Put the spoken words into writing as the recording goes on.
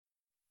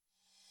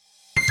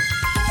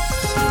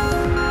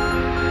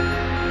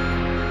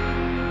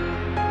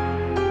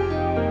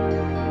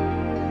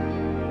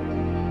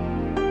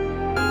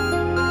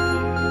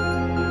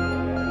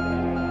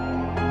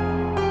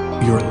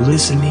You're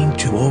listening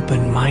to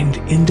Open Mind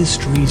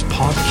Industries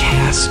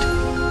podcast,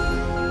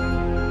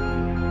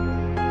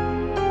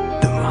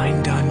 The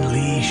Mind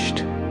Unleashed.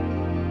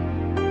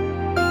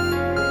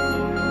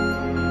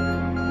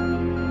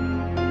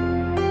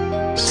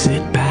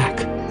 Sit back,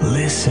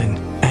 listen,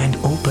 and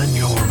open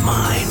your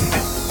mind.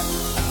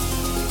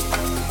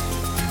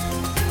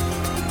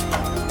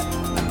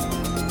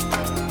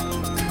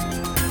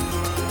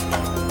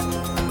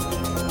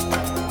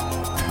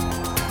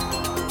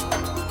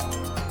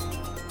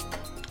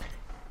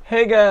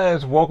 Hey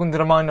guys, welcome to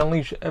the Mind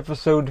Unleashed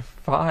episode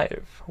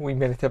 5. We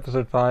made it to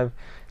episode 5.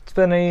 It's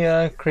been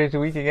a crazy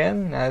week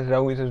again, as it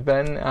always has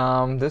been.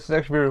 This is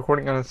actually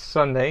recording on a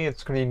Sunday.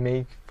 It's going to be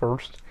May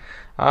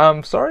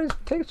 1st. Sorry it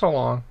takes so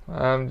long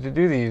to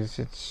do these.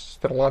 It's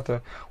been a lot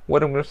to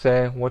what I'm going to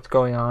say, what's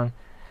going on,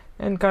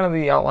 and kind of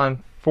the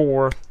outline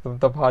for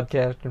the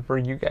podcast and for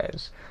you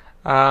guys.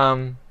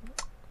 Well,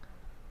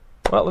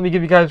 let me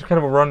give you guys kind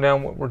of a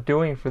rundown what we're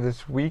doing for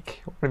this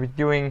week. We're going to be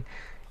doing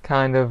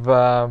kind of...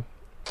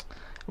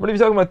 we're going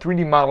to be talking about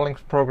 3D modeling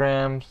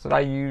programs that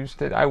I use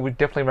that I would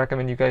definitely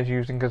recommend you guys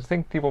using, because I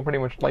think people pretty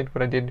much liked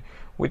what I did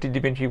with the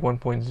DaVinci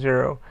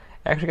 1.0.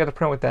 I actually got to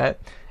print with that.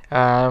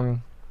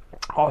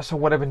 Also,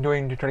 what I've been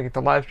doing to try to get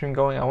the live stream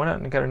going, I went out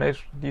and got a nice,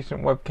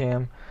 decent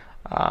webcam.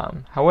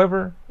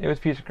 However, it was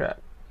a piece of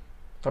crap.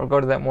 So I'll go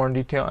to that more in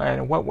detail.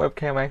 And what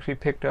webcam I actually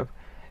picked up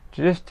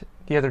just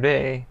the other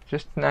day,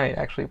 just tonight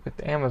actually,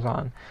 with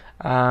Amazon,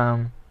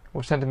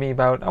 was sent to me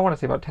about, I want to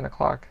say about 10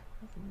 o'clock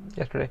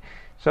yesterday.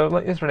 So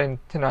like yesterday,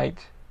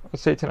 tonight,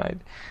 let's say tonight,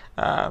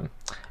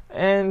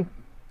 and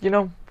you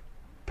know,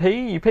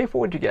 you pay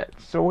for what you get.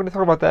 So we're gonna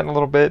talk about that in a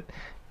little bit,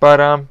 but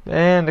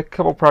and a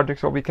couple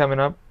projects will be coming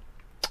up,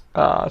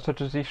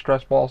 such as the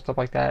stress ball, stuff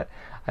like that.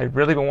 I've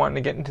really been wanting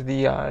to get into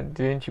the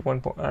DaVinci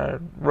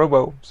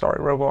Robo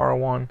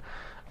R1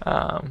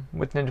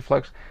 with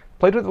NinjaFlex.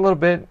 Played with it a little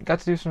bit. Got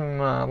to do some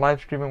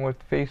live streaming with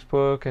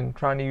Facebook and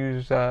trying to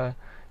use the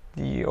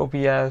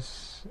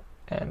OBS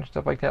and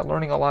stuff like that,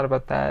 learning a lot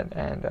about that,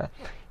 and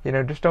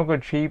just don't go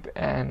cheap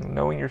and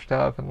knowing your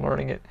stuff and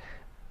learning it.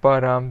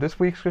 But this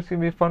week's just gonna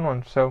be a fun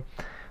one, so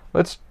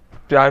let's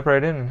dive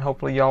right in, and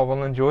hopefully y'all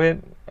will enjoy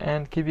it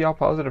and keep y'all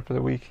positive for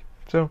the week.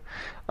 So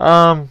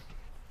I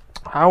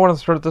want to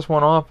start this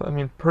one off. I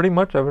mean, pretty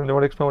much I've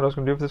already explained what I was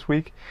gonna do for this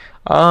week.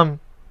 3D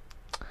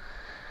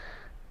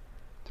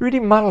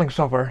modeling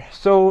software.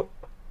 So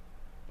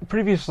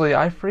previously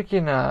I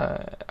did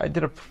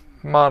a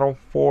model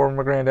for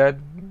my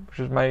granddad, which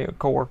is my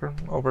coworker,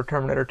 over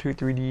Terminator 2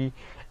 3D,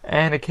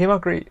 and it came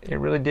out great. It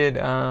really did.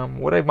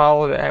 What I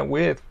modeled it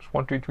with was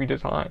 123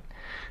 Design.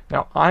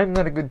 Now, I'm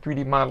not a good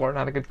 3D modeler,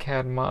 not a good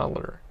CAD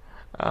modeler.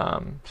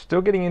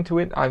 Still getting into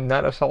it. I'm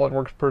not a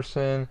SolidWorks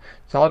person.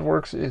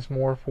 SolidWorks is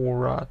more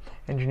for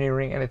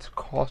engineering, and it's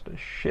cost a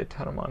shit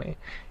ton of money.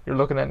 You're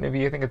looking at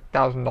maybe, I think,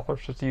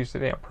 $1,000 just to use the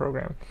damn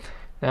program.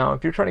 Now,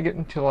 if you're trying to get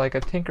into like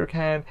a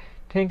Tinkercad,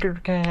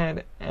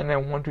 and then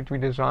 123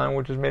 Design,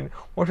 which is made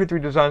 123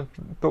 Design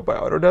built by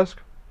Autodesk,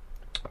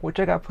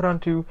 which I got put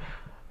onto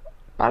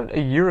about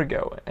a year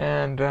ago,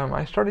 and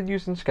I started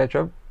using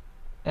SketchUp,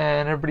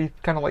 and everybody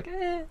kind of like,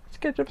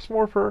 SketchUp's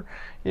more for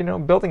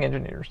building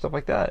engineers, stuff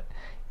like that.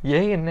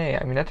 Yay and nay.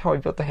 I mean, that's how I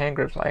built the hand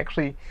grips. I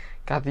actually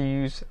got to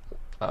use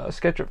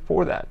SketchUp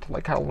for that, to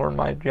like kind of learn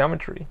my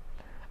geometry.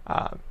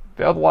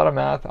 Failed a lot of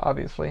math,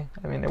 obviously.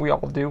 I mean, we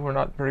all do. We're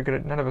not very good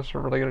at. None of us are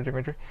really good at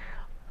geometry.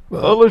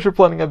 Well, unless you're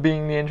planning on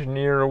being the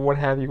engineer or what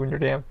have you in your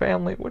damn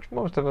family, which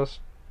most of us,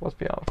 let's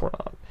be honest, we're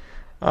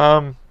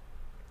not.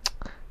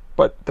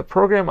 But the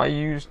program I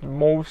used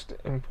most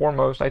and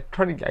foremost, I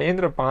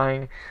ended up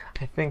buying,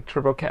 I think,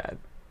 TurboCAD,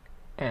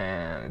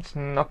 and it's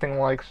nothing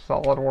like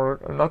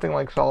SolidWorks.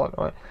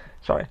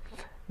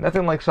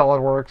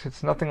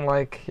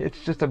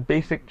 It's just a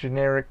basic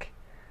generic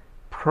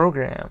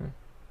program,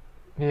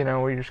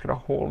 where you're just gonna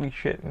holy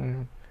shit,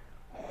 and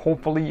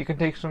hopefully you can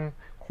take some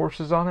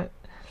courses on it.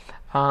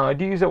 I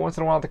do use it once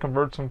in a while to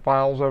convert some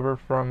files over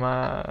from,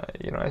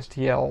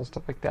 STL,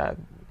 stuff like that.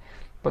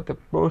 But the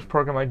most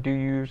program I do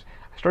use,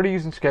 I started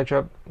using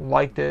SketchUp,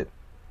 liked it.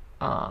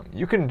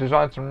 You can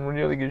design some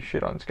really good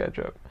shit on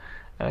SketchUp,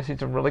 and I see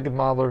some really good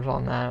modelers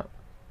on that.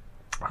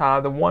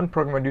 The one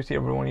program I do see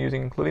everyone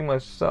using, including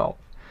myself,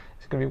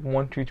 is going to be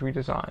 123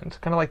 Design. It's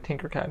kind of like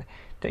Tinkercad.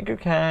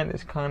 Tinkercad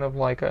is kind of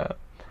like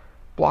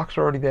blocks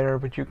are already there,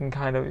 but you can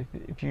kind of,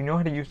 if you know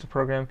how to use the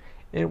program,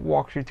 it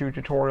walks you through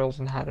tutorials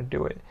on how to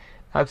do it.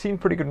 I've seen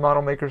pretty good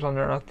model makers on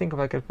there, and I think if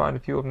I could find a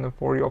few of them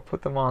for you, I'll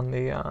put them on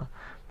the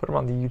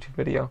YouTube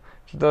video.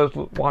 So those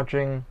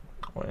watching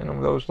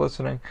and those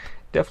listening,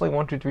 definitely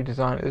 123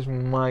 Design is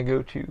my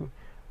go-to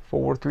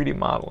for 3D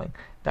modeling.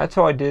 That's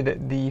how I did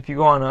it. If you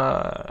go on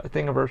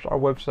Thingiverse, our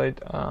website,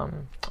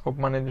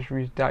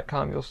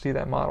 openmindindustries.com, you'll see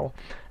that model.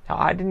 Now,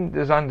 I didn't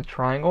design the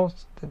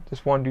triangles.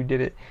 This one dude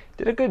did it.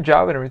 Did a good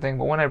job and everything,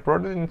 but when I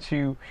brought it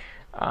into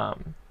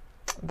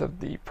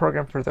the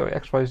program for the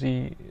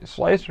XYZ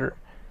slicer,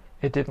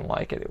 it didn't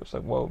like it. It was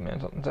like, whoa,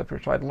 man, something's up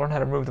here. So I had to learn how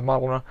to move the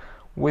model. Now,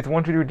 with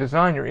 123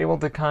 Design, you're able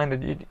to kind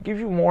of, it gives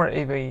you more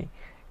of a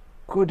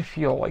good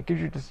feel. Like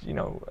gives you this,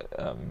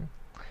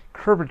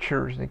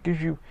 curvatures, and it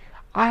gives you.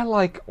 I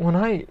like when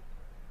I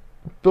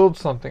build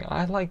something.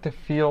 I like to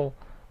feel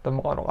the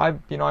model.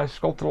 I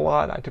sculpted a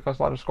lot. I took a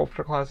lot of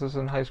sculpture classes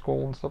in high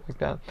school and stuff like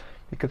that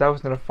because I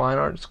was in a fine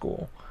arts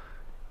school.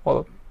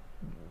 Well,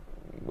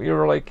 we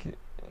were like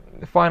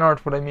fine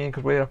arts. What I mean,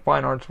 because we had a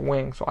fine arts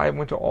wing, so I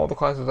went to all the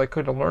classes I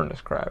could to learn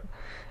this crap.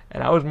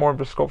 And I was more of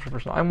a sculpture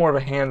person. I'm more of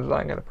a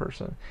hands-on kind of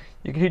person.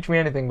 You can teach me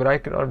anything, but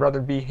I'd rather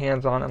be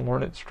hands-on and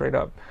learn it straight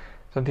up.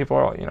 Some people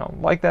are,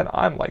 like that.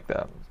 I'm like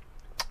that.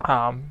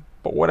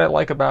 But what I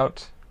like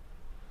about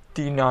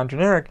the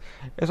non-generic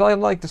is I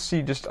like to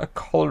see just a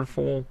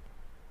colorful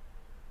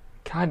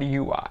kind of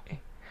UI.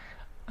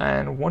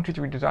 And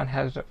 123 Design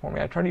has it for me.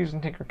 I tried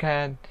using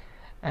Tinkercad,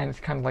 and it's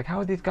kind of like, how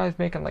are these guys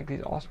making like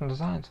these awesome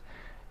designs?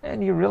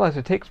 And you realize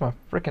it takes them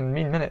a freaking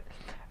mean minute.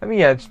 I mean,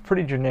 yeah, it's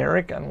pretty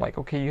generic, and like,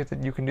 okay, you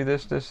can do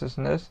this,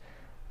 and this.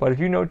 But if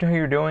you know how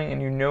you're doing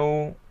and you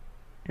know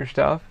your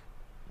stuff,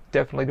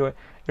 definitely do it.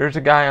 There's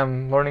a guy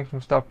I'm learning some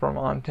stuff from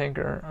on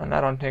Tinker,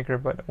 not on Tinker,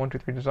 but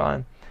 123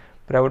 Design.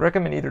 But I would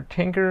recommend either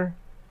Tinker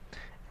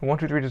and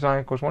 123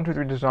 Design, because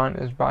 123 Design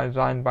is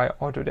designed by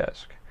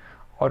Autodesk.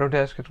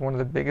 Autodesk is one of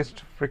the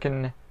biggest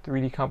freaking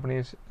 3D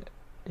companies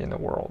in the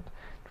world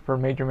for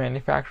major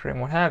manufacturing,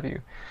 what have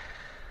you.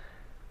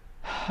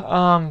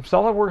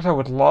 SolidWorks I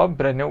would love,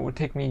 but I know it would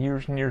take me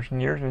years and years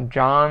and years. And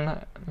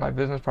John, my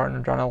business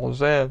partner, John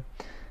Elizea,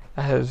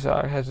 has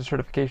the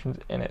certifications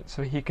in it,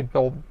 so he could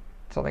build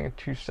something in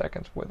 2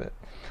 seconds with it.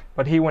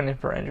 But he went in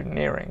for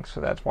engineering,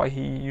 so that's why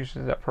he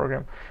uses that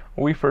program.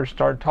 When we first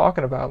started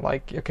talking about,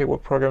 like, okay,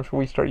 what programs will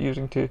we start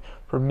using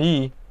for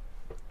me,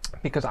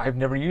 because I've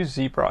never used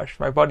ZBrush.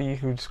 My buddy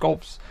who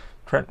sculpts,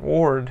 Trent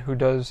Ward, who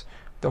does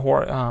the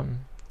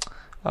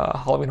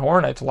Halloween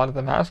Horror Nights, a lot of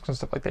the masks and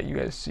stuff like that you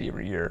guys see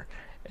every year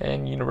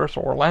in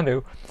Universal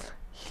Orlando,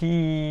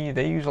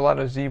 they use a lot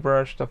of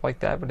ZBrush, stuff like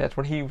that, but that's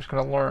what he was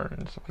going to learn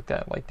and stuff like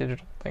that, like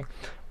digital thing.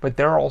 But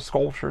they're all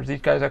sculptures.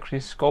 These guys actually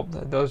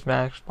sculpt those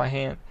masks by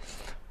hand.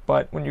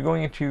 But when you're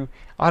going into,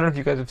 I don't know if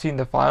you guys have seen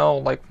the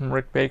file, like from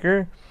Rick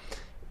Baker,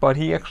 but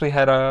he actually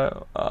had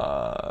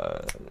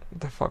the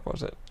fuck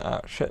was it?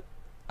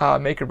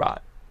 MakerBot.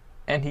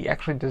 And he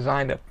actually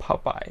designed a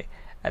Popeye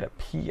at a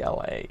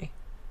PLA,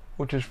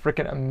 which is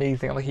freaking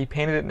amazing. Like, he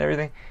painted it and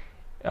everything.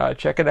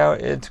 Check it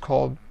out. It's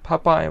called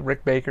Popeye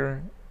Rick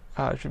Baker.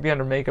 It should be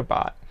under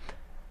MakerBot.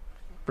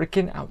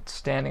 Freaking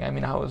outstanding. I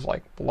mean, I was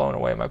like blown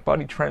away. My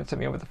buddy Trent sent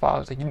me over the file. I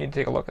was like, you need to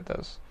take a look at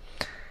this.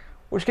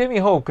 Which gave me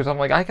hope, because I'm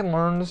like, I can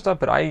learn this stuff,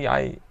 but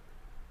I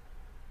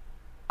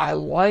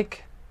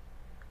like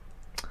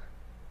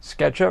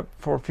SketchUp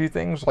for a few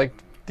things, like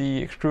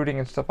the extruding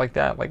and stuff like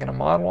that, like in a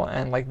model,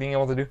 and like being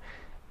able to do.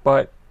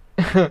 But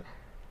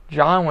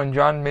when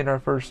John made our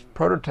first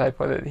prototype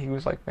with it, he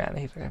was like, man,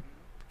 he's like, I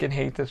can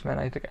hate this, man.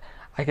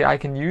 I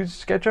can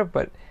use SketchUp,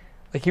 but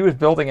like, he was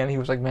building it, and he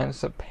was like, man,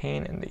 it's a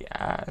pain in the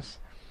ass.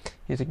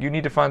 He's like, you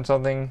need to find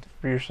something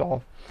for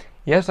yourself.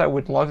 Yes, I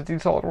would love to do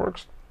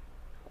SolidWorks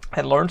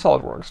and learn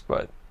SolidWorks,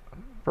 but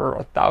for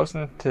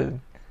 $1,000 to a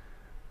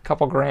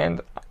couple grand,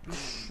 I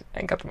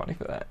ain't got the money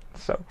for that.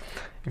 So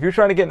if you're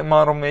trying to get into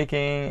model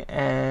making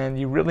and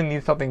you really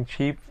need something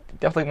cheap,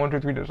 definitely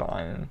 123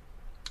 Design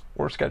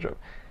or SketchUp.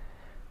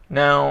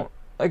 Now,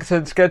 like I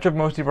said, SketchUp,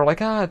 most people are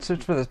like, it's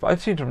for this. But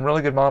I've seen some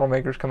really good model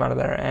makers come out of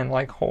there, and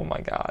like, oh my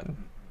god,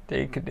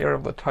 they were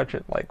able to touch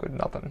it like with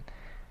nothing.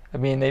 I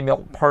mean, they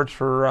built parts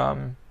for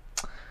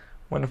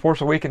when The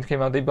Force Awakens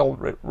came out. They built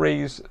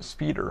Rey's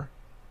speeder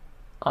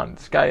on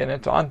this guy, and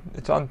it's on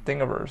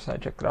Thingiverse. And I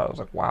checked it out. I was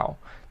like, wow,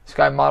 this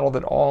guy modeled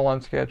it all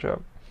on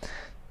SketchUp.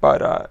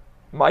 But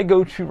my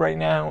go-to right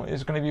now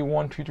is going to be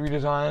 123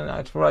 Design.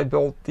 That's where I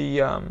built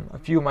a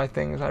few of my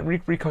things. I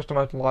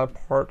re-customized a lot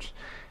of parts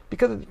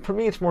because for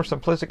me it's more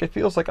simplistic. It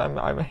feels like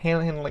I'm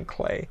handling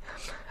clay.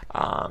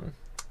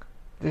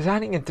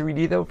 Designing in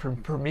 3D though,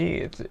 for me,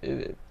 it's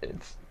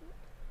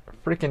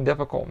freaking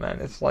difficult, man.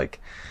 It's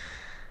like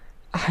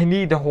I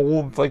need to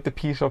hold like the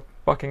piece of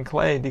fucking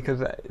clay,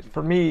 because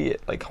for me,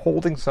 like,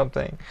 holding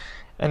something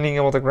and being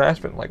able to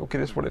grasp it, like, okay,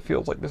 this is what it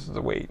feels like. This is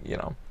the weight,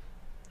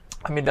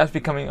 I mean, that's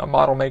becoming a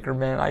model maker,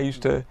 man. I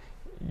used to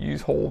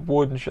use whole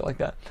wood and shit like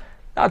that.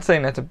 Not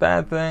saying that's a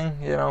bad thing,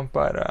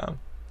 but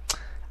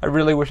I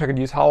really wish I could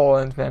use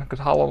HoloLens, man, because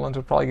HoloLens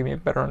would probably give me a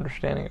better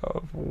understanding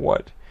of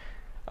what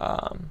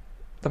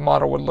the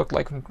model would look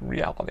like in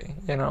reality.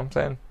 You know what I'm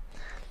saying?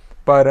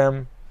 But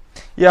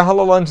yeah,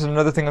 HoloLens is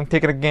another thing I'm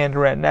taking a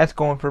gander at, and that's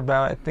going for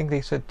about, I think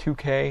they said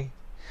 $2K,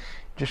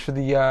 just for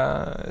the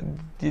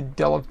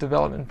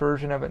development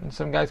version of it. And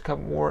some guys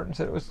come more and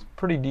said it was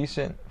pretty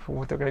decent for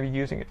what they're going to be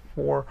using it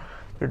for.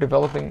 They're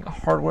developing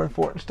hardware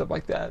for it and stuff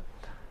like that.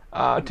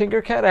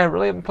 Tinkercad, I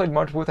really haven't played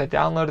much with. I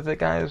downloaded it,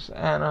 guys,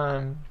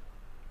 and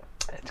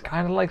it's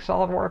kind of like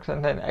SolidWorks.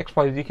 And then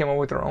XYZ came up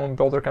with their own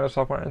builder kind of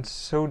software, and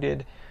so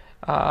did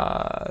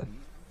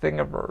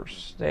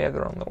Thingiverse. They have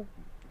their own little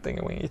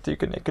thingy you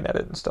can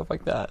edit and stuff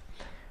like that.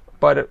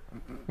 But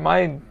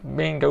my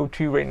main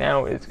go-to right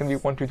now is going to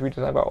be 123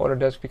 Design by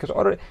Autodesk, because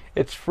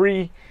it's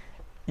free.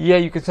 Yeah,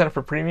 you can sign up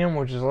for premium,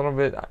 which is a little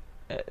bit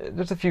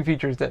there's a few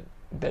features that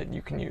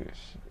you can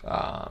use.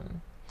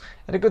 And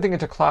the good thing,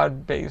 it's a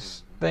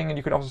cloud-based thing, and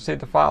you can also save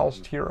the files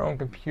to your own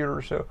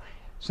computer. So,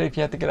 say if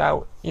you have to get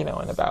out,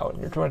 and about,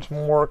 and you're doing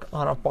some work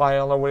on a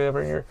file or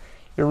whatever, and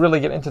you're really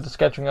getting into the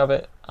sketching of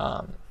it.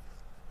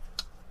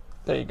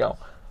 There you go.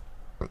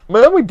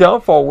 My only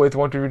downfall with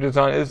 123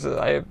 Design is that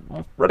I've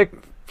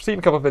seen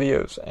a couple of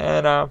videos,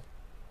 and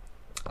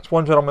this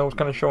one gentleman was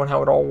kind of showing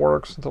how it all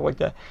works and stuff like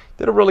that.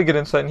 Did a really good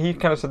insight, and he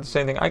kind of said the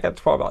same thing. I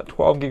got about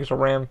 12 gigs of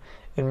RAM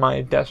in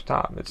my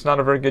desktop. It's not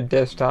a very good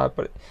desktop,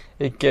 but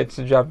it gets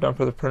the job done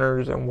for the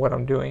printers and what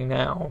I'm doing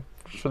now,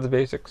 just for the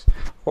basics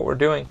of what we're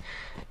doing.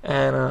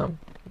 And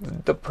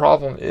the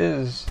problem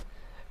is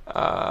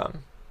that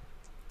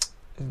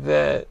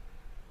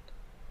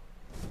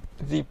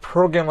the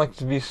program likes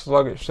to be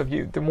sluggish. So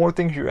the more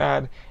things you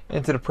add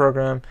into the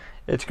program,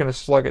 it's going to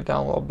slug it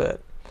down a little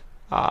bit.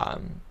 I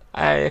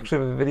actually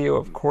have a video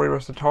of Corey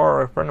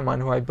Rosataro, a friend of mine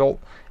who I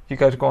built. If you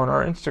guys go on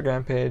our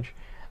Instagram page,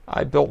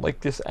 I built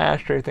like this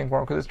ashtray thing for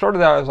him, because it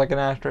started out as like an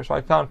ashtray. So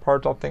I found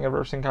parts off thing I've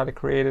ever seen, kind of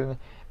created and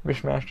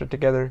mishmashed it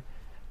together.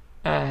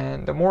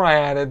 And the more I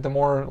added, the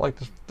more like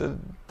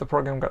the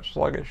program got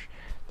sluggish.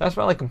 That's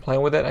my only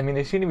complaint with it. I mean,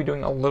 they seem to be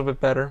doing a little bit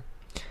better.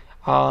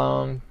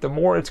 The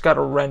more it's got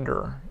to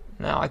render.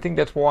 Now, I think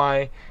that's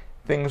why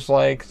things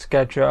like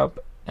SketchUp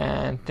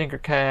and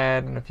Tinkercad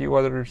and a few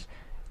others,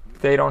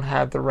 they don't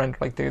have the render,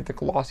 like the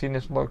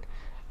glossiness look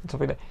and stuff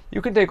like that.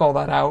 You can take all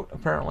that out,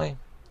 apparently.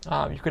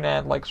 You can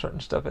add like certain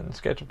stuff in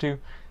SketchUp too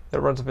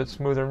that runs a bit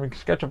smoother. I mean,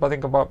 SketchUp, I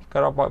think, got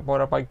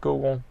bought up by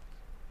Google,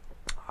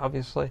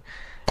 obviously.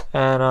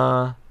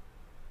 And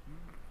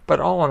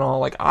but all in all,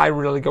 like, I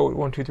really go with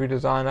 123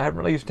 Design. I haven't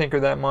really used Tinker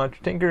that much.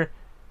 Tinker,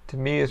 to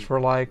me, is for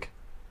like,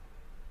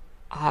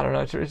 I don't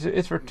know,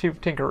 it's for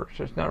tinkerers.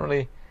 It's not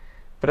really,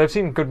 but I've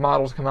seen good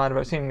models come out of it.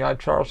 I've seen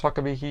Charles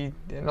Huckabee,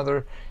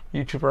 another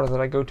YouTuber that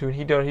I go to, and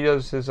he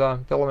does his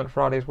Filament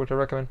Fridays, which I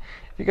recommend.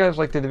 If you guys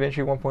like the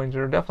DaVinci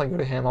 1.0, definitely go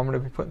to him. I'm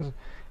going to be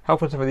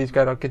helping some of these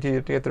guys out to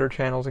get their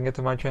channels and get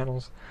to my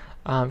channels,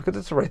 because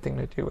it's the right thing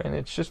to do, and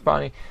it's just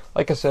funny.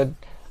 Like I said,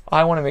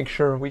 I want to make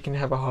sure we can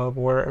have a hub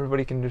where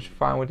everybody can just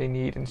find what they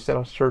need instead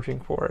of searching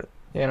for it,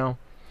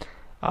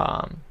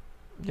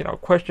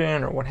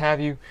 question or what have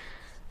you.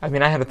 I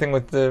mean, I had a thing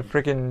with the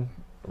freaking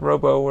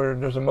Robo where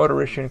there's a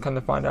motor issue, and come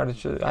to find out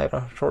I had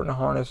to shorten the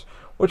harness,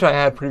 which I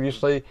had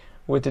previously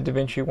with the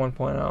DaVinci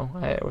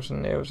 1.0. It was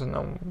in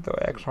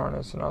the X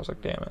harness, and I was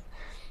like, damn it.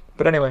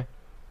 But anyway,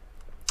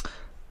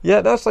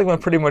 yeah, that's like my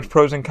pretty much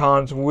pros and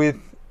cons with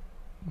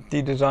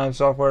the design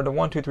software. The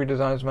 123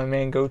 Design is my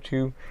main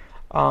go-to.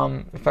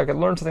 If I could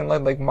learn something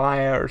like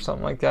Maya or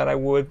something like that, I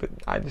would, but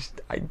I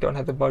don't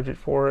have the budget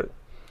for it.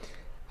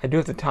 I do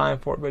have the time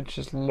for it, but it's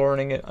just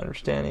learning it,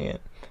 understanding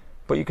it.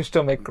 But you can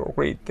still make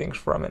great things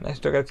from it. And I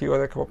still got a few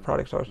other couple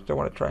products I still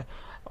want to try.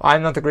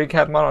 I'm not the great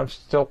CAD model. I'm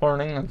still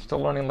learning. I'm still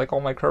learning like all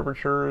my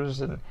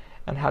curvatures and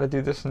how to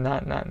do this and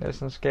that and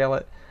this and scale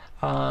it.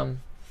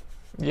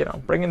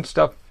 Bringing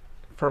stuff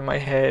from my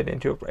head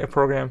into a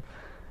program.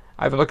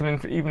 I've been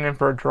looking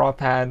for a draw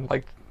pad,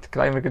 like,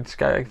 because I'm a good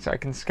sketch. I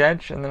can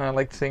sketch, and then I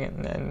like seeing it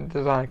and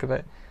design,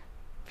 because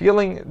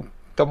feeling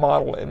the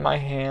model in my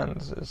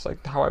hands is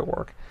like how I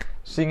work.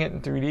 Seeing it in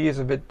 3D is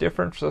a bit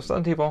different, so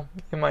some people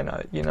might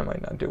not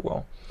do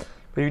well.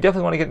 But if you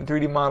definitely want to get into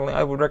 3D modeling,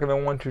 I would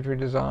recommend 123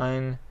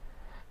 Design.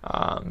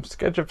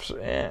 SketchUp,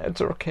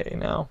 it's okay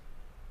now.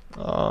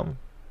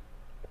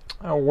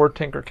 Or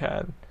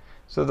Tinkercad.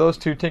 So those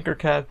two,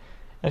 Tinkercad.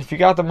 And if you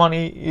got the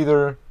money,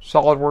 either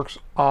SolidWorks,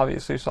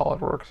 obviously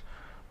SolidWorks,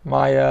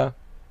 Maya,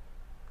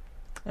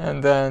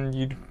 and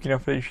then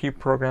for these cheap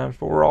programs.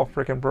 But we're all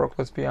freaking broke.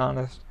 Let's be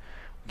honest.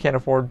 We can't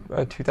afford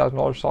a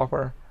 $2,000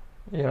 software.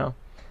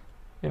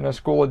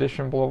 School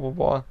edition, blah, blah,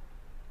 blah.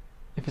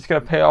 If it's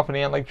going to pay off in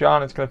the end, like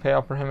John, it's going to pay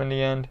off for him in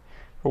the end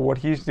for what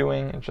he's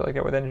doing and shit like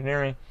that with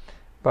engineering.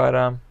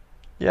 But,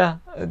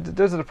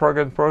 those are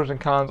the pros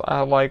and cons I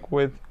like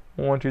with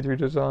 123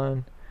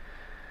 Design.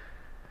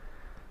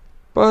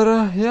 But,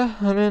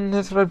 I mean,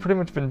 that's what I've pretty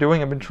much been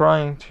doing. I've been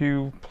trying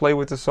to play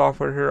with the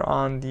software here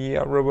on the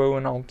Robo,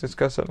 and I'll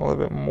discuss it a little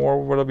bit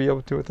more, what I'll be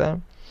able to do with that.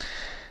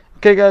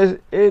 Okay, guys,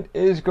 it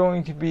is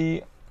going to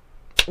be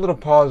little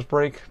pause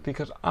break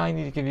because I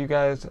need to give you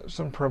guys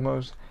some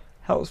promos.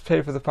 Helps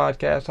pay for the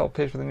podcast, helps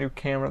pay for the new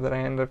camera that I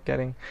ended up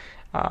getting,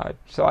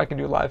 so I can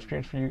do live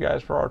streams for you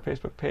guys for our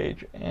Facebook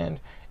page and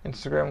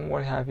Instagram and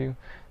what have you.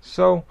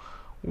 So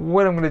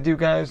what I'm going to do,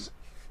 guys,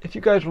 if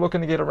you guys are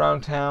looking to get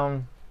around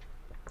town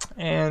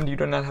and you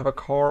do not have a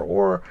car,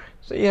 or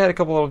say you had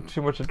a little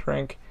too much to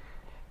drink,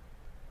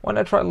 why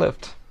not try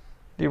Lyft,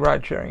 the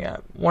ride sharing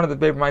app? One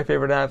of my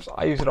favorite apps.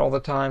 I use it all the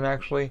time,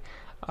 actually.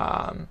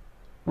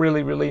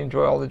 Really, really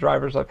enjoy all the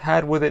drivers I've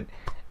had with it.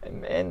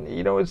 And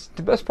it's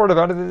the best part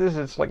about it is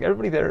it's like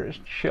everybody there is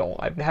chill.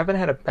 I haven't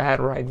had a bad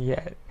ride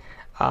yet.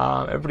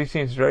 Everybody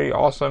seems very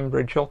awesome,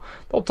 very chill.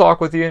 They'll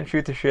talk with you and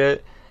shoot the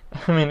shit.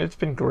 I mean, it's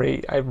been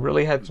great. I've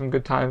really had some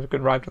good times,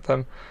 good rides with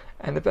them.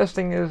 And the best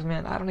thing is,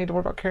 man, I don't need to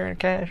worry about carrying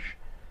cash.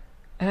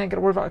 And I ain't got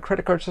to worry about a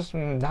credit card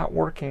system not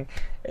working.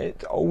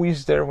 It's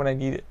always there when I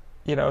need it.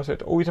 So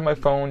it's always on my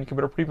phone. You can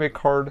put a prepaid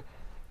card,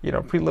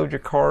 preload your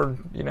card,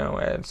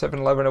 at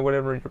 7-Eleven or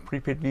whatever, your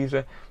prepaid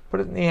Visa, put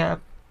it in the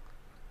app.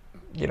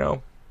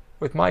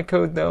 With my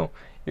code though,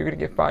 you're going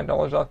to get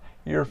 $5 off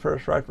your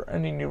first ride for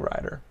any new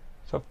rider.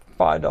 So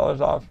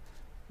 $5 off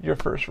your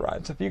first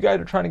ride. So if you guys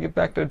are trying to get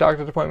back to a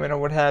doctor's appointment or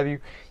what have you,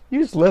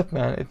 use Lyft,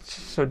 man. It's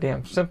just so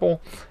damn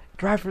simple.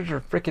 Drivers are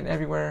freaking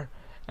everywhere,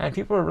 and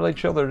people are really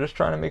chill. They're just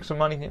trying to make some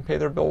money and pay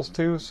their bills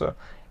too, so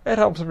it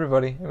helps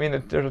everybody. I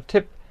mean, there's a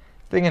tip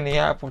thing in the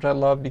app, which I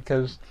love,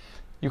 because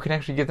you can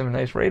actually give them a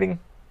nice rating,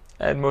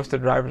 and most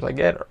of the drivers I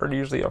get are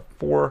usually a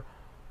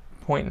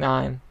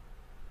 4.9,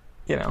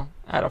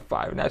 out of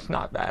 5, and that's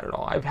not bad at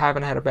all. I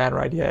haven't had a bad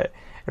ride yet.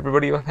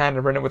 Everybody I've had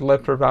to run it with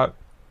Lyft for about,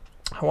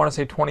 I want to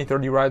say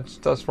 20-30 rides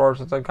thus far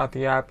since I've got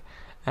the app,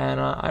 and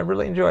I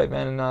really enjoy it,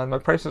 man. And my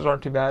prices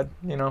aren't too bad,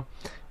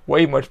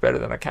 way much better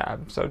than a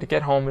cab. So to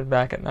get home and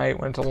back at night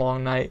when it's a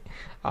long night,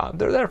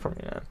 they're there for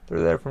me, man.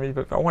 They're there for me.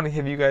 But I want to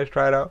have you guys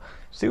try it out,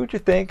 see what you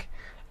think.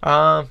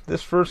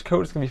 This first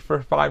code is going to be for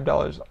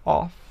 $5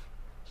 off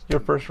your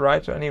first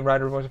ride. So any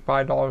rider wants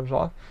 $5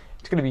 off.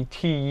 It's going to be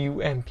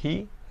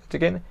TUMP. That's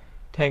again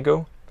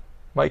Tango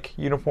Mike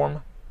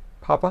Uniform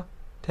Papa.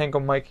 Tango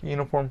Mike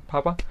Uniform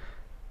Papa.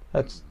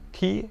 That's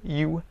TUMP.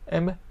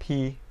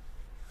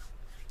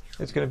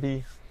 It's going to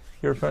be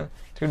your phone.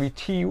 It's going to be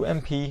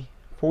TUMP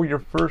for your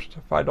first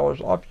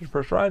 $5 off your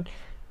first ride.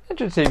 It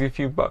should save you a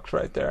few bucks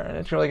right there, and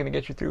it's really going to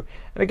get you through.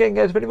 And again,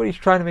 guys, if anybody's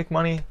trying to make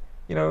money,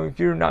 if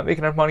you're not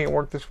making enough money at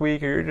work this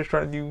week, or you're just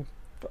trying to do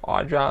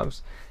odd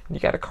jobs, and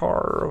you got a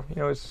car,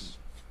 or it's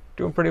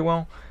doing pretty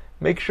well,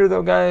 make sure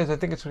though, guys, I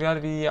think it's got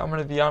to be, I'm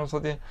going to be honest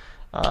with you,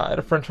 I had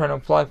a friend trying to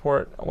apply for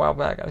it a while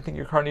back. I think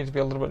your car needs to be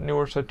a little bit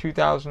newer, so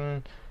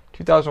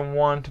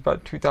 2001 to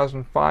about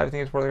 2005, I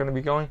think is where they're going to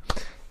be going.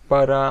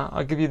 But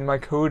I'll give you my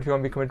code if you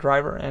want to become a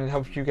driver, and it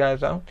helps you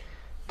guys out.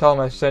 Tell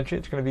them I sent you.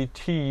 It's going to be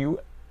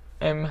TMUPD.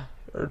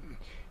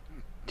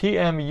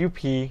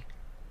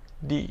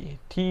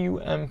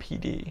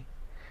 TUMPD.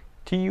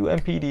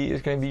 TUMPD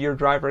is going to be your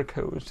driver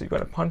code. So you're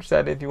going to punch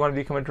that in if you want to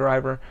become a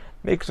driver,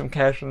 make some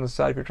cash on the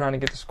side if you're trying to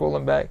get to school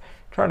and back,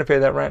 trying to pay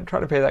that rent,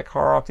 trying to pay that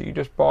car off that you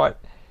just bought.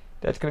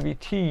 That's going to be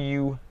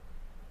TUPD.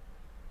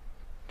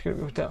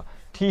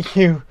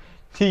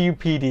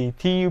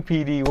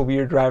 TUPD will be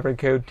your driver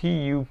code.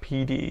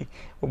 TUPD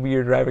will be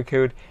your driver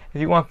code. If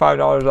you want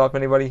 $5 off,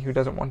 anybody who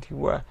doesn't want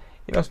to,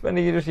 spend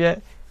it just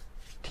yet,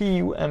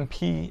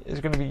 TUMP is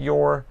going to be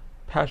your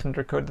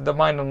passenger code. The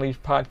Mind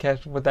Unleashed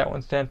podcast is what that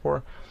one stands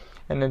for.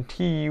 And then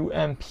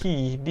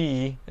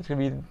TUMPD is going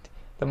to be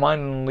the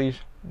Mind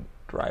Unleashed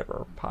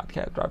driver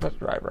podcast,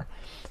 driver.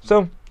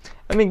 So,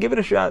 give it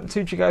a shot and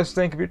see what you guys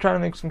think. If you're trying to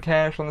make some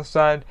cash on the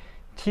side,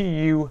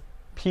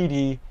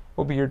 TUPD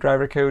will be your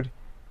driver code,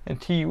 and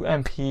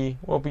TUMP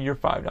will be your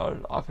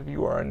 $5 off if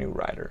you are a new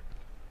rider.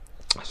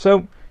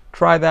 So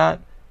try that,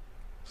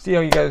 see how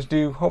you guys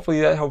do. Hopefully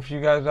that helps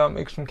you guys out,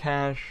 make some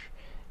cash.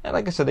 And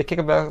like I said, they kick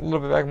it back a little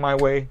bit back my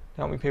way to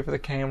help me pay for the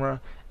camera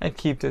and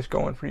keep this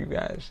going for you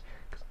guys.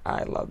 Because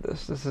I love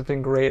this. This has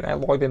been great. I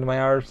logged into my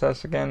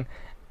RSS again,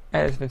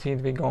 and it's been seeming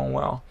to be going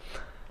well.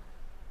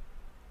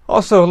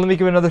 Also, let me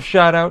give another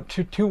shout out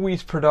to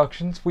Weiss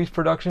Productions. Weiss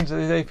Productions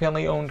is a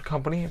family-owned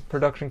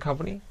production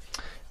company.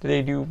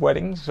 They do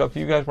weddings, so if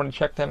you guys want to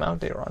check them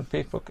out, they are on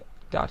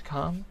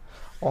Facebook.com.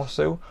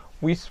 Also,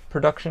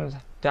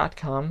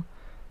 WeissProductions.com.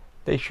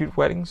 They shoot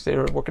weddings.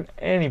 They're working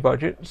any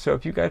budget. So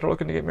if you guys are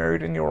looking to get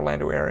married in the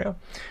Orlando area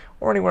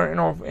or anywhere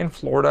in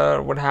Florida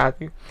or what have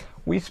you,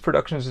 Weiss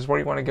Productions is where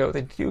you want to go.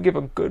 They do give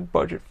a good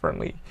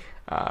budget-friendly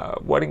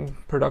wedding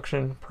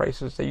production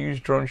prices. They use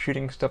drone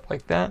shooting, stuff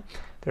like that.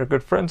 They're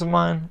good friends of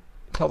mine.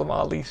 Tell them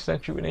Ali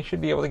sent you, and they should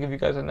be able to give you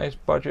guys a nice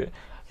budget.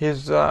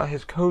 His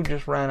code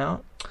just ran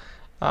out.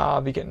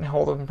 I'll be getting a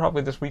hold of him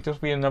probably this week. This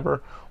will be a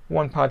number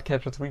 1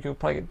 podcast this week. You'll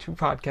probably get 2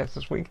 podcasts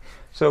this week.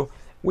 So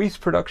Weiss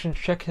Productions,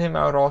 check him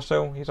out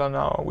also. He's on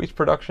Weiss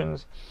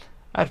Productions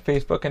at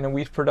Facebook and then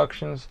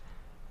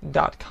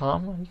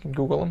WeissProductions.com. You can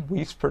Google him,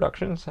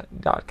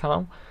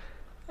 WeissProductions.com.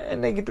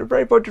 And they're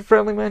very budget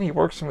friendly, man. He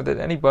works with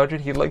any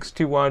budget. He likes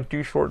to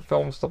do short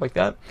films, stuff like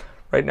that.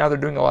 Right now they're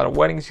doing a lot of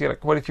weddings. You got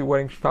quite a few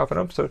weddings popping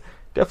up. So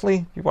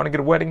definitely, if you want to get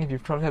a wedding, if you're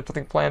trying to have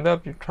something planned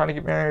up, you're trying to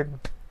get married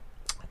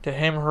to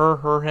him,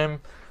 her,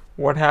 him,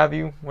 what have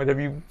you,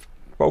 whatever you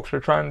folks are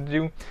trying to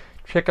do,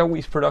 check out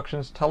Weiss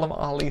Productions. Tell them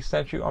Ali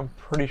sent you. I'm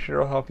pretty sure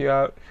it'll help you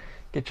out,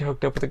 get you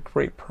hooked up with a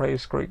great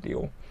price, great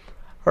deal.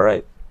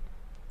 Alright,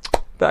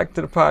 back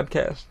to the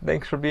podcast.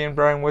 Thanks for being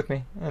Brian with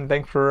me, and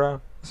thanks for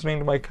listening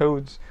to my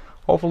codes.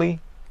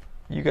 Hopefully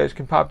you guys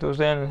can pop those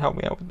in and help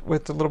me out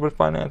with a little bit of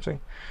financing.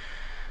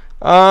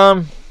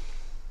 Alright,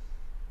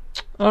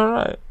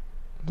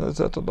 that's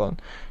all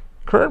done.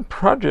 Current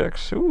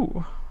projects.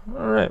 Ooh.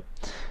 Alright,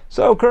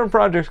 so current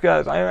projects,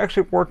 guys. I am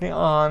actually working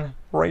on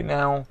right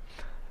now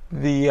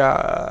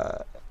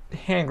the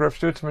hand grips,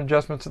 doing some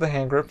adjustments to the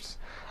hand grips,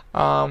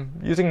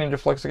 using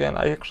NinjaFlex again.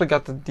 I actually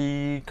got the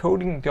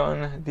decoding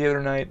done the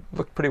other night.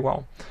 Looked pretty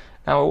well.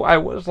 Now, I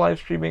was live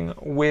streaming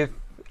with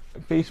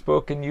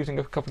Facebook and using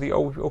a couple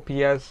of the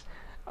OPS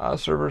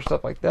servers,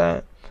 stuff like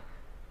that.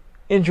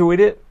 Enjoyed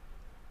it.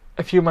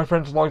 A few of my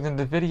friends logged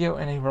into the video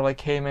and they were like,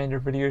 hey man, your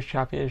video is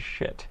choppy as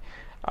shit.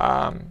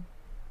 I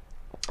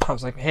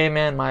was like, hey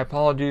man, my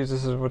apologies,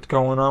 this is what's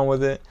going on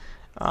with it.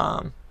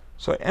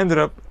 So I ended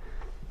up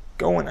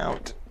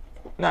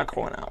not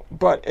going out,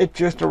 but it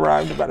just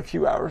arrived about a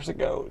few hours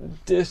ago.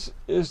 This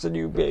is the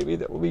new baby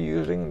that we'll be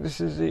using. This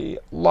is the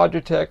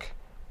Logitech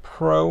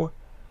Pro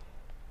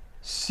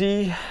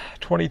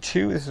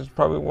C22. This is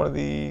probably one of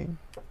the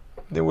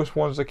newest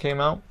ones that came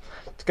out.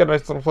 It's got a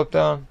nice little flip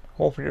down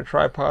hole for your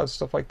tripods,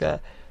 stuff like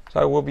that. So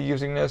I will be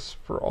using this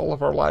for all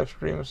of our live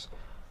streams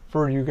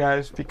for you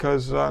guys,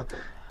 because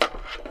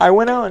I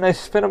went out and I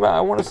spent about,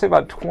 I want to say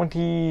about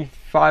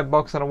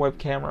 $25 on a web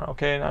camera,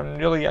 okay? And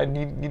I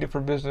need it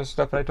for business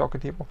stuff and I talk to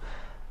people.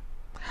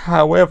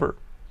 However,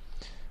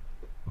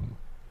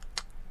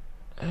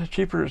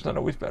 cheaper is not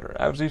always better.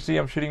 As you see,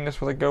 I'm shooting this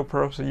with a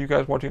GoPro, so you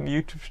guys watching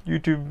the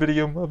YouTube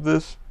video of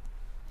this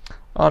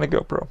on a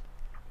GoPro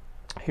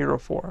Hero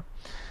 4.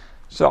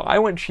 So I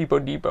went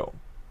cheapo depot,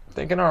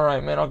 thinking,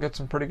 alright man, I'll get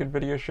some pretty good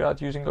video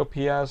shots using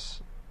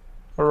OBS,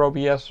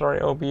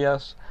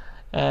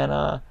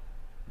 and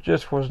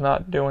just was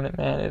not doing it,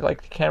 man. It,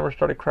 like, the camera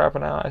started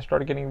crapping out. I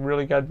started getting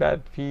really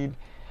bad feed,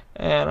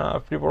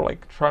 and people were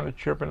like trying to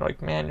chirp and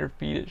like, man, your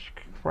feed is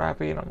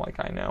crappy, and I'm like,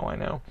 I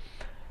know.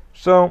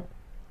 So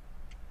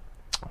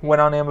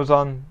went on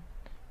Amazon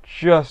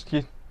just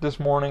this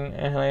morning,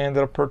 and I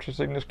ended up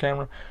purchasing this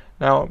camera.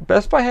 Now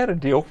Best Buy had a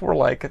deal for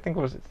like, I think it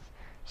was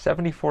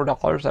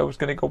 $74. I was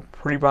gonna go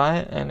pre-buy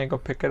it and then go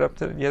pick it up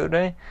the other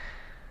day.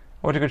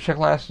 I went to go check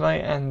last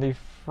night, and the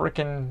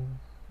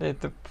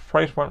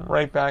price went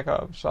right back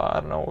up. So I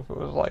don't know if it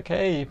was like,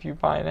 hey, if you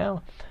buy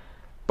now.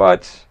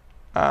 But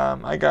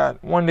I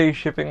got 1 day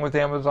shipping with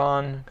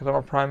Amazon because I'm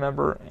a Prime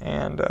member,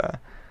 and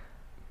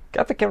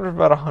got the camera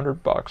for about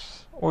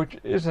 $100, which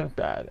isn't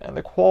bad. And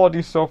the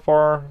quality so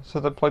far,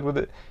 since I played with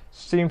it,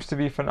 seems to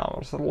be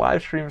phenomenal. So the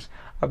live streams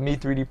of me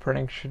 3D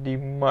printing should be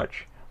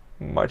much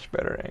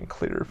better and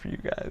clearer for you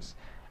guys.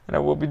 And I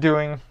will be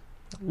doing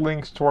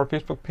links to our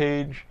Facebook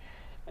page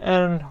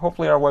and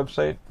hopefully our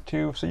website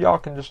too, so y'all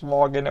can just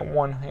log in at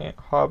one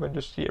hub and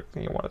just see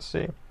everything you want to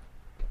see.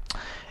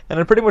 And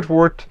I pretty much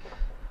worked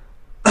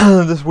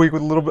this week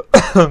with a little bit,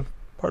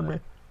 pardon me,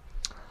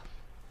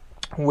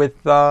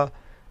 with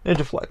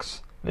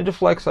NinjaFlex.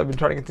 NinjaFlex, I've been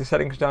trying to get the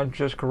settings down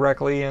just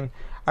correctly, and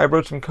I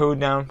wrote some code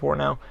down for it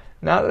now.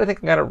 Now that I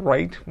think I got it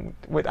right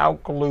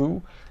without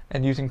glue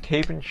and using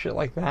tape and shit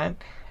like that,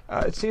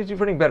 it seems to be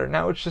printing better.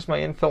 Now it's just my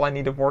infill I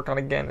need to work on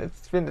again.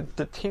 It's been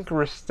the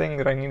tinkerest thing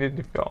that I needed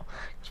to fill.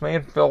 Because my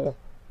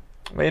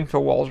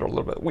infill walls are a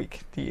little bit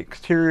weak. The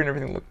exterior and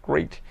everything look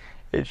great.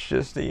 It's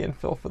just the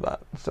infill for that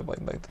and stuff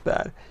like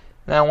that.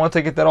 Now once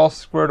I get that all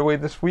squared away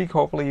this week,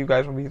 hopefully you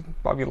guys will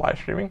be live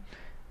streaming,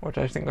 which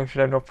I think I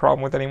should have no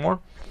problem with anymore.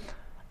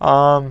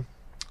 I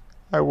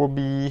will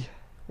be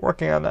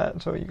working on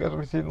that, so you guys will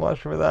be seeing the live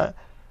stream of that.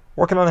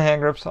 Working on the hand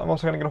grips. I'm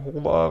also going to get a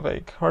hold of a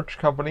cartridge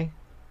company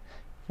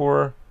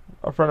for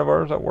a friend of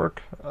ours at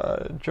work,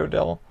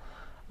 Jodelle.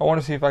 I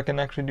want to see if I can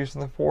actually do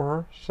something for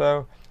her.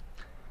 So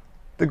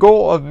the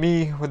goal of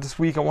me with this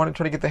week, I want to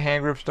try to get the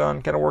hand grips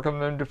done, kind of work on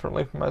them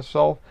differently for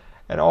myself,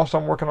 and also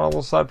I'm working on a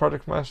little side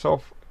project for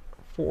myself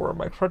for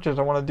my crutches.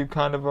 I want to do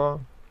kind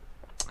of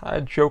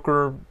a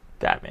Joker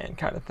Batman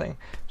kind of thing.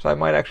 So I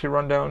might actually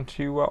run down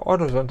to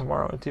AutoZone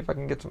tomorrow and see if I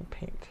can get some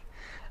paint.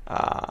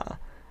 A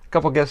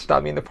couple guests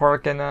stopped me in the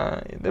park, and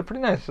they're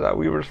pretty nice.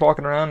 We were just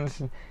walking around and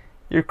said,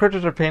 your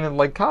crutches are painted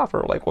like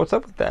copper. Like, what's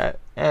up with that?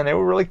 And they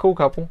were a really cool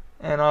couple,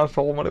 and I was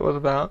told them what it was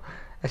about.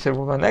 I said,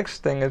 well, my next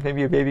thing is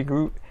maybe a baby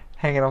Groot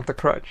hanging off the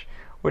crutch,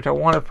 which I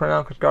want to print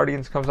out because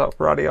Guardians comes out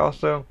Friday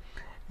also.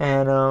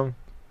 And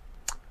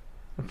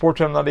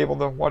unfortunately, I'm not able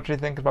to watch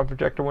anything because my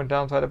projector went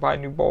down, so I had to buy a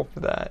new bulb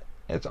for that.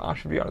 I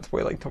should be on its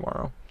way like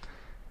tomorrow.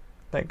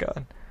 Thank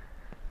God.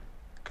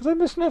 Because I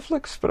miss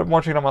Netflix, but I'm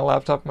watching it on my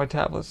laptop and my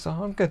tablet, so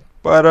I'm good.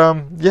 But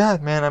yeah,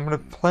 man, I'm going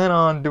to plan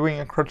on doing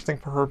a crutch thing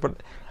for her,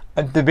 but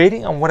I'm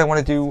debating on what I want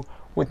to do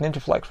with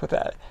NinjaFlex with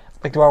that.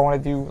 Like, do I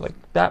want to do like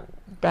that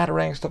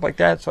batarang, stuff like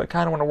that? So I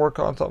kind of want to work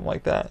on something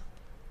like that.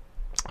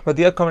 But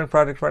the upcoming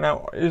project right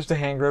now is the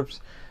hand grips.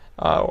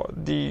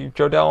 The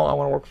Jodelle, I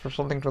want to work for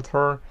some things with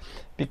her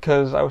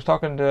because I was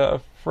talking to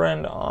a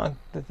friend on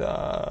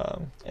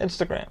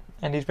Instagram,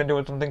 and he's been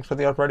doing some things for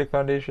the Arthritic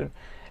Foundation.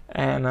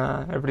 And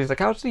everybody's like,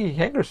 how's the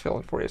hand grips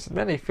feeling for you? I said,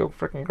 man, they feel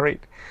freaking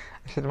great.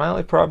 I said, my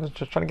only problem is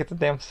just trying to get the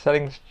damn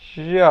settings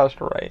just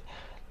right.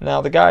 Now,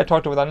 the guy I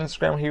talked to with on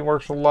Instagram, he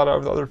works with a lot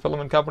of other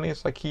filament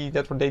companies. Like,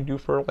 that's what they do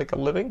for, like, a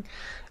living.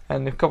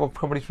 And a couple of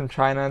companies from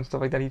China and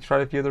stuff like that. He tried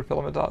a few other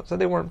filaments out, so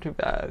they weren't too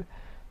bad.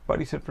 But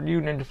he said, for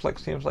you, NinjaFlex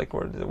seems like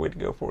the way to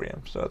go for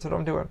you. So that's what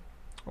I'm doing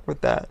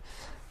with that.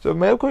 So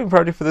my upcoming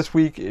project for this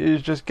week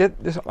is just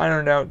get this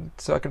ironed out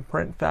so I can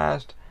print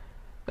fast.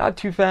 Not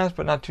too fast,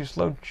 but not too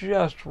slow,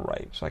 just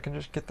right. So I can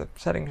just get the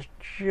settings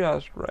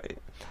just right.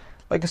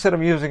 Like I said,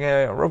 I'm using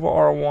a Robo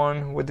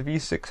R1 with the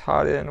V6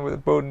 hot in, with a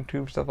Bowden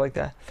tube, stuff like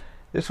that.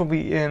 This will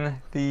be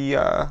in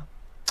the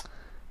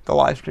the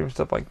live stream,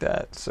 stuff like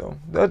that. So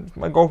that's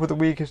my goal for the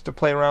week, is to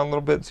play around a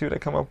little bit, see what I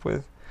come up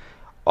with.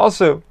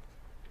 Also,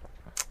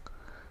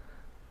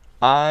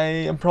 I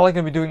am probably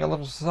going to be doing a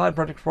little side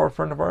project for a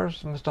friend of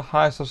ours, Mr.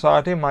 High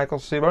Society, Michael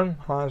Seaburn.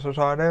 High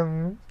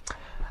Society.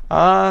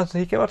 So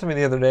he came up to me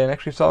the other day and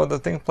actually saw the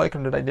thing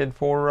playground that I did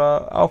for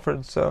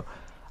Alfred. So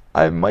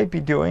I might be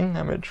doing,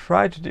 I'm going to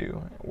try to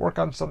do, work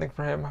on something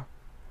for him.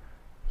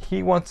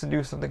 He wants to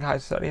do something high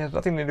society. It has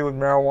nothing to do with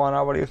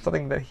marijuana, but it's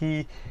something that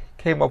he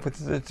came up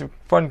with. It's a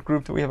fun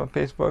group that we have on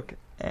Facebook,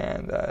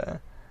 and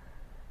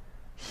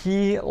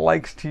he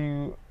likes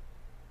to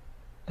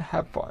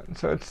have fun.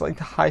 So it's like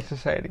the high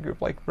society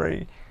group, like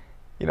very,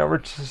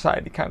 rich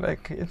society kind of.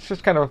 It's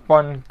just kind of a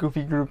fun,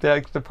 goofy group that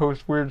likes to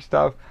post weird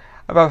stuff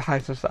about high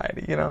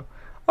society.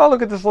 Oh,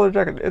 look at this leather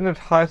jacket, isn't it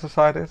high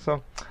society?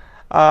 So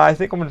I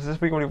think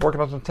this week I'm going to be working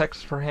on some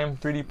text for him,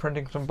 3D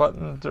printing some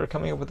buttons, or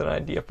coming up with an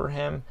idea for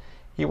him.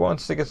 He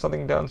wants to get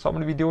something done, so I'm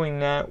going to be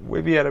doing that.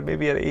 Maybe at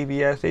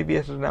ABS.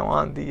 ABS is now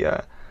on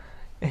the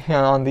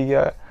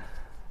DaVinci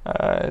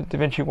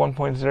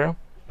 1.0.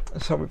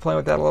 So I'll be playing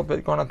with that a little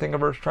bit, going on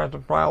Thingiverse, trying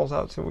some files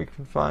out, see what we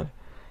can find.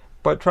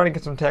 But trying to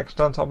get some text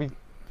done, so I'll be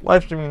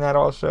live streaming that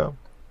also.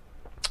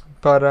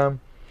 But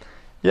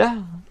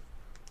yeah,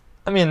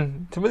 I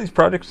mean, some of these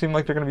projects seem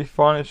like they're going to be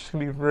fun. It's just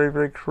going to be very,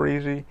 very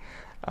crazy.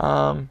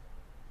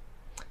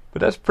 But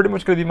that's pretty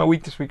much going to be my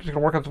week this week. Just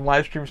going to work on some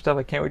live stream stuff.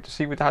 I can't wait to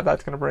see what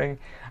that's going to bring.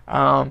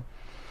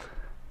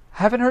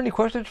 Haven't heard any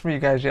questions from you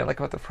guys yet, like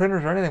about the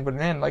printers or anything. But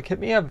man, like, hit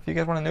me up if you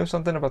guys want to know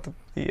something about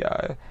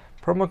the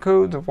promo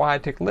codes of why I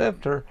take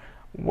Lift, or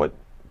what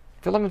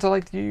filaments I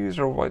like to use,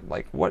 or what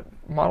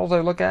models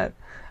I look at.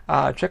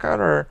 Check out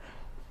our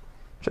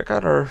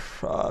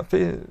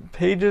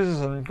pages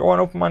and go on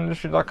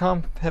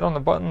openmindindustries.com. Hit on the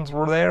buttons.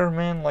 We're there,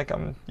 man. Like,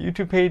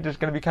 YouTube page is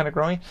going to be kind of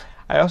growing.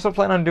 I also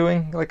plan on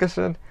doing, like I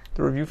said,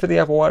 the review for the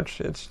Apple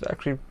Watch. It's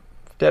actually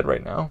dead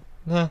right now.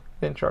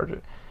 Didn't charge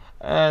it.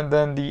 And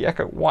then the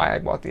Echo, why I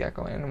bought the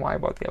Echo and why I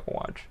bought the Apple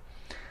Watch.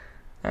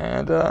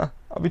 And I'll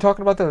be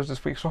talking about those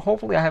this week. So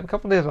hopefully I have a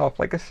couple days off.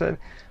 Like I said,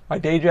 my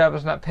day job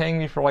is not paying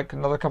me for like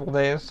another couple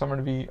days, so I'm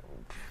going to be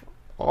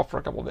off for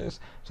a couple days.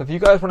 So if you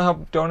guys want to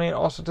help donate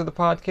also to the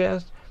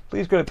podcast,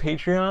 please go to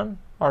Patreon.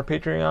 Our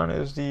Patreon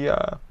is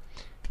the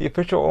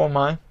official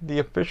OMI. The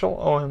official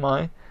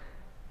OMI.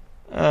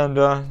 And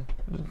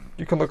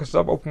you can look us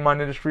up, Open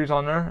Mind Industries,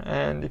 on there.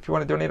 And if you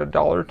want to donate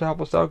 $1 to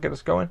help us out, get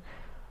us going,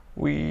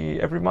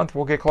 every month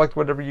we'll collect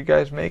whatever you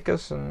guys make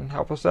us and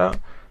help us out.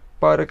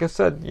 But like I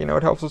said,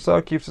 it helps us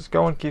out, keeps us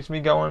going, keeps me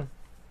going,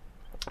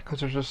 because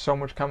there's just so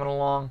much coming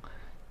along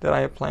that I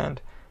have planned.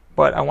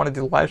 But I want to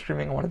do live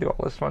streaming. I want to do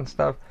all this fun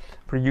stuff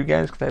for you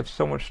guys, because I have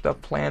so much stuff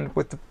planned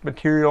with the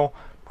material,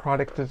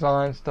 product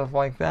design, stuff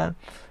like that.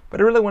 But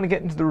I really want to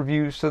get into the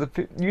reviews. So the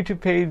YouTube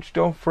page,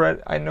 don't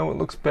fret. I know it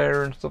looks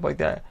better and stuff like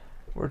that.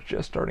 We're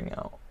just starting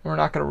out. We're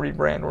not going to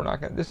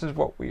rebrand. This is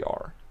what we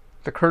are.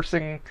 The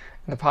cursing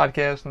and the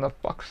podcast and the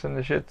fucks and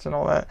the shits and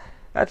all that,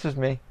 that's just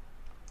me.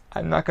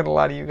 I'm not going to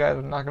lie to you guys.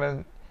 I'm not going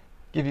to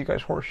give you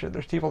guys horse shit.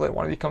 There's people that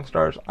want to become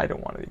stars. I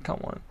don't want to become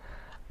one.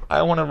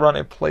 I want to run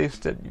a place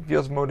that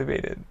feels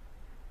motivated,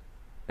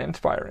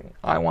 inspiring.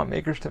 I want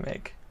makers to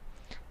make.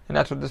 And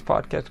that's what this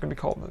podcast is going to be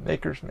called, The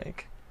Makers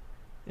Make.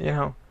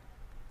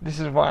 This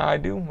is why I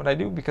do what I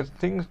do, because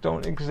things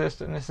don't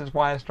exist, and this is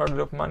why I started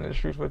Open Mind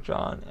Industries with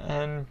John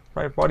and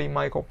my buddy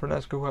Michael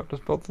Pernesco, who helped us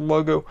build the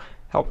logo,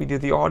 helped me do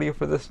the audio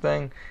for this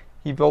thing.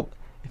 He built,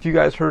 if you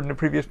guys heard in the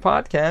previous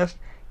podcast,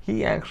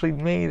 he actually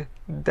made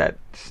that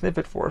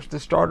snippet for us, the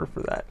starter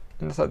for that,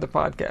 inside the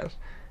podcast.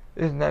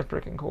 Isn't that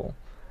freaking cool?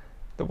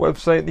 The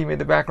website, he made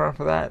the background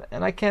for that,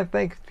 and I can't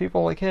thank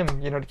people like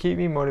him, to keep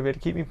me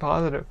motivated, keep me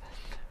positive.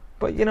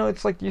 But,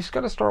 it's like, you just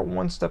got to start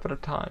one step at a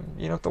time.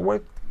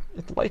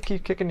 If life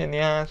keeps kicking you in the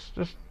ass,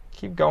 just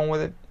keep going with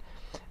it.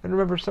 And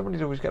remember,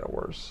 somebody's always got it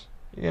worse.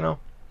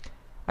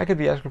 I could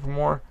be asking for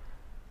more.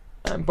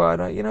 But,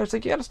 it's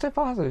like, you got to stay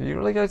positive. You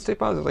really got to stay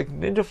positive. Like,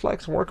 Ninja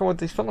Flex, working with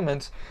these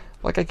filaments,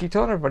 like I keep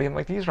telling everybody, I'm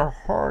like, these are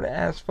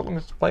hard-ass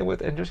filaments to play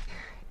with, and just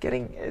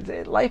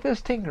life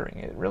is tinkering.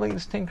 It really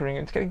is tinkering.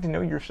 It's getting to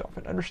know yourself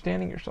and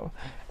understanding yourself.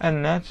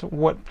 And that's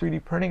what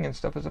 3D printing and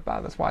stuff is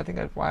about. That's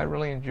why I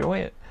really enjoy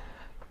it,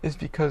 is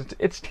because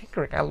it's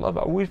tinkering. I love it.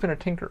 I've always been a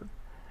tinker.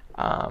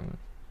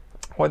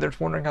 Whether it's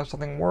wondering how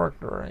something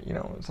worked or,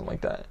 something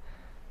like that.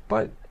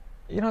 But,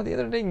 the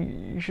other day,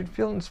 you should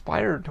feel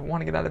inspired to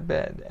want to get out of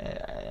bed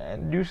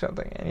and do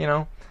something. And,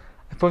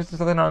 I posted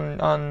something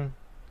on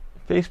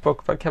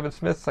Facebook about Kevin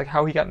Smith's, like,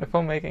 how he got into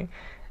filmmaking,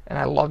 and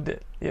I loved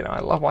it. I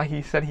love why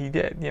he said he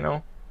did,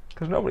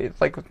 because nobody,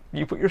 it's like,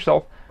 you put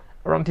yourself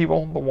around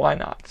people, the why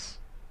nots.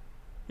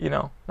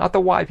 Not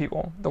the why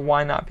people, the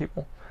why not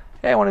people.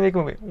 Hey, I want to make a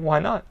movie. Why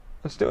not?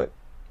 Let's do it.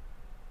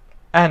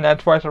 And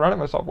that's why I surrounded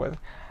myself with.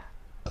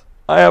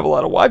 I have a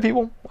lot of why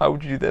people. Why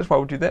would you do this? Why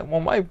would you do that? Well,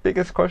 my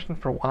biggest question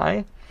for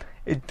why,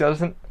 it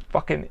doesn't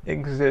fucking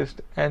exist,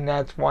 and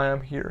that's why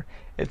I'm here.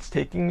 It's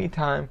taking me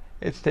time.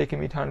 It's taking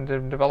me time to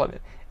develop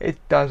it. It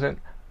doesn't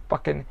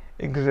fucking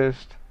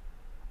exist.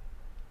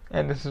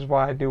 And this is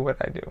why I do what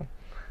I do.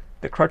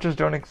 The crutches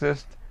don't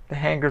exist. The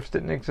hand grips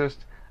didn't exist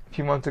a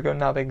few months ago,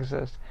 now they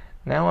exist.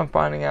 Now I'm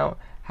finding out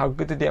how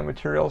good the damn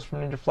materials from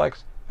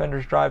NinjaFlex,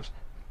 Fender's drives.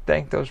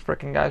 Thank those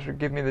frickin' guys for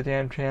giving me the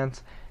damn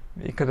chance.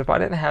 Because if I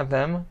didn't have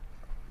them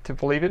to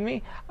believe in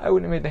me, I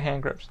wouldn't have made the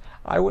hand grips.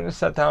 I wouldn't have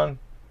sat down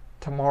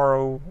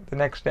tomorrow, the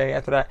next day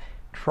after that,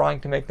 trying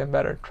to make them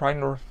better,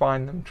 trying to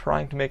refine them,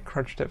 trying to make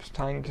crutch tips,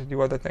 trying to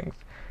do other things,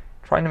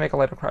 trying to make a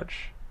lighter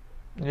crutch.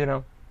 You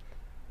know,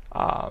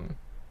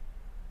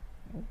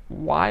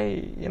 why?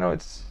 You know,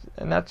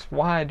 and that's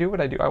why I do what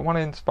I do. I want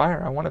to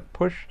inspire. I want to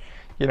push.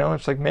 You know,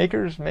 it's like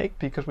makers make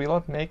because we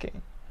love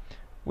making.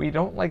 We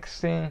don't like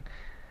seeing.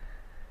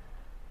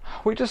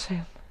 We just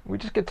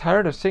get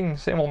tired of seeing the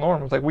same old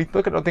norms. Like we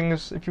look at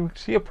things. If you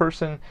see a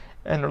person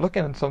and they're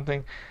looking at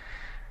something,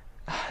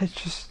 it's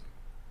just,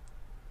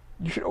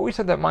 you should always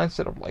have that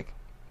mindset of like,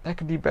 that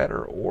could be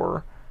better,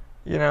 or,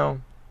 you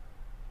know,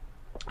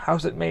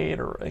 how's it made,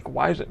 or like,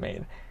 why is it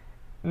made?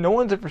 No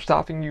one's ever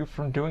stopping you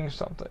from doing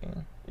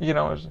something. You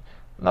know, I'm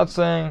not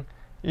saying,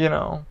 you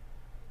know,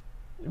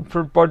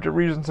 for budget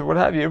reasons or what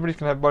have you. Everybody's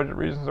gonna have budget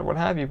reasons or what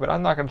have you, but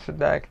I'm not gonna sit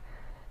back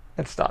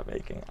and stop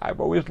making.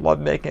 I've always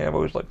loved making. I've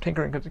always loved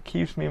tinkering because it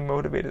keeps me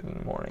motivated in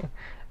the morning.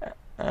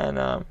 And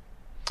the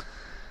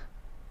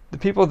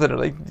people that are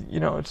like, you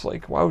know, it's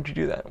like, why would you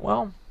do that?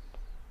 Well,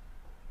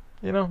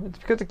 you know, it's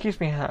because it keeps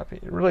me happy.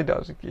 It really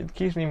does. It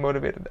keeps me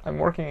motivated. I'm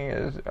working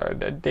as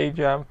a day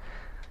job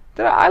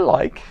that I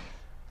like,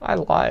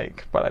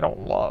 but I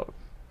don't love.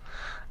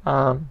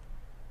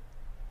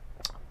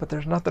 But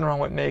there's nothing wrong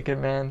with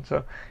making, man.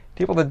 So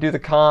people that do the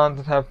cons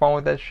and have fun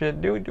with that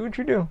shit, do what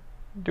you do.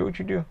 Do what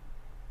you do.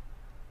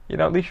 You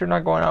know, at least you're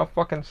not going out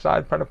fucking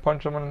side trying to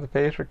punch someone in the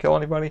face or kill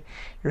anybody.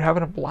 You're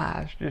having a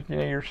blast. You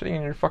know, you're sitting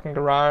in your fucking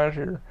garage,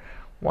 your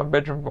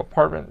one-bedroom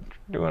apartment,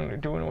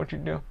 doing what you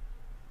do.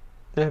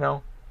 You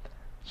know,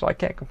 so I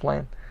can't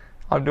complain.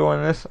 I'm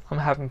doing this. I'm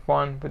having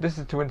fun, but this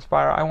is to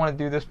inspire. I want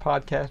to do this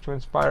podcast to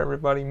inspire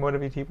everybody,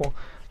 motivate people.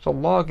 So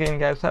log in,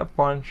 guys. Have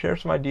fun. Share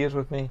some ideas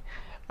with me.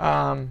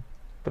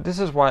 But this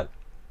is what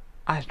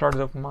I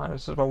started up in mine.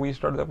 This is what we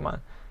started up in mine.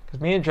 Because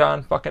me and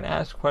John fucking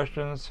asked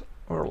questions.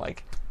 We were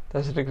like,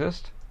 does it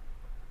exist?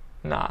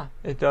 Nah,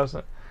 it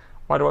doesn't.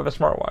 Why do I have a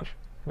smartwatch?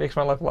 It makes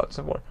my life a lot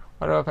simpler.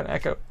 Why do I have an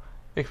Echo? It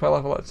makes my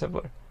life a lot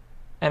simpler.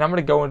 And I'm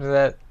going to go into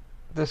that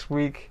this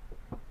week.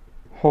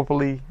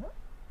 Hopefully,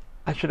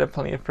 I should have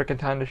plenty of freaking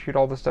time to shoot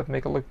all this stuff,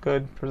 make it look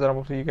good,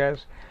 presentable to you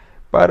guys.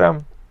 But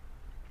I'm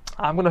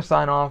going to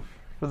sign off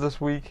for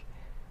this week.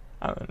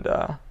 And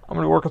I'm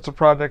going to work on some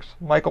projects.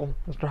 Michael,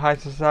 Mr. High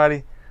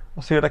Society.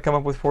 I'll see what I come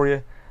up with for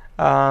you.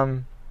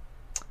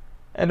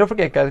 And don't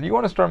forget, guys, if you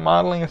want to start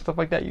modeling and stuff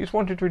like that, use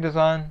 123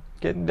 Design.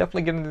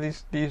 Definitely get into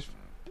these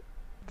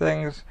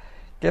things.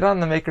 Get on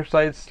the maker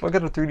sites. Look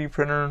at a 3D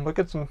printer. Look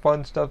at some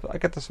fun stuff. I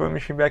got the sewing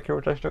machine back here,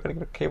 which I still got to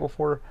get a cable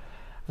for.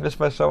 I miss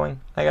my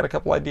sewing. I got a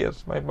couple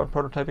ideas. My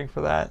prototyping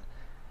for that.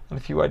 And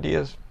a few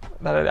ideas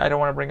that I don't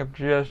want to bring up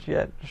just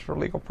yet, just for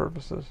legal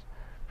purposes,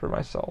 for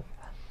myself.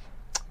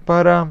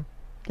 But,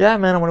 yeah,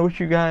 man, I want to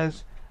wish you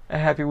guys a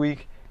happy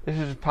week. This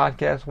is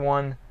podcast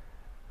 1.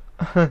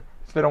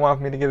 It's been a while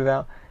for me to get it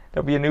out.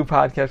 There'll be a new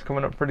podcast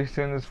coming up pretty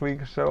soon this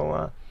week,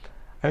 so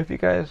I hope you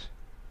guys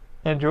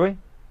enjoy.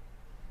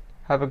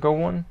 Have a good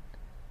one,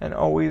 and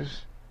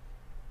always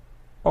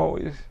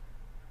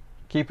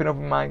keep an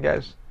open mind,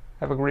 guys.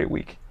 Have a great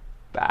week.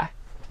 Bye.